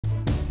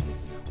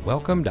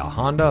Welcome to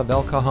Honda of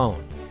El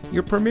Cajon,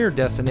 your premier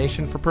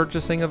destination for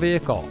purchasing a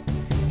vehicle.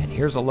 And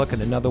here's a look at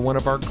another one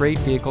of our great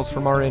vehicles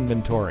from our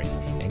inventory,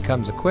 and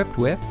comes equipped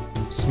with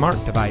smart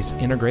device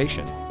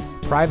integration,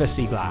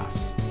 privacy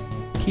glass,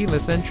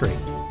 keyless entry,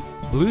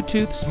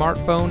 Bluetooth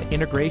smartphone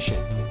integration,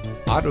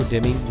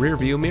 auto-dimming rear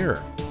view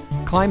mirror,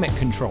 climate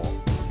control,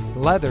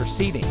 leather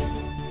seating,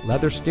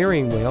 leather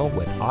steering wheel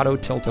with auto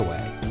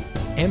tilt-away,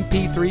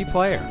 MP3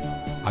 player,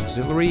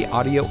 auxiliary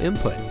audio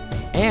input,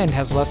 and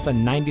has less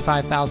than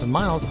 95,000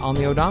 miles on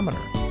the odometer.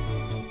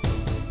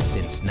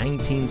 Since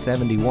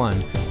 1971,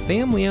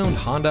 family-owned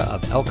Honda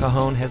of El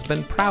Cajon has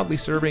been proudly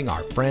serving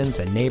our friends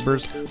and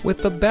neighbors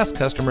with the best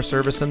customer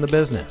service in the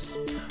business.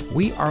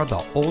 We are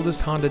the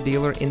oldest Honda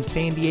dealer in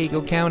San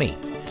Diego County,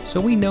 so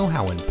we know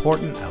how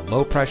important a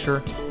low-pressure,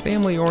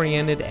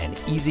 family-oriented,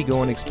 and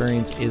easygoing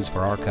experience is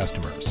for our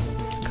customers.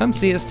 Come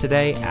see us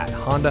today at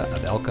Honda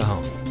of El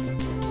Cajon.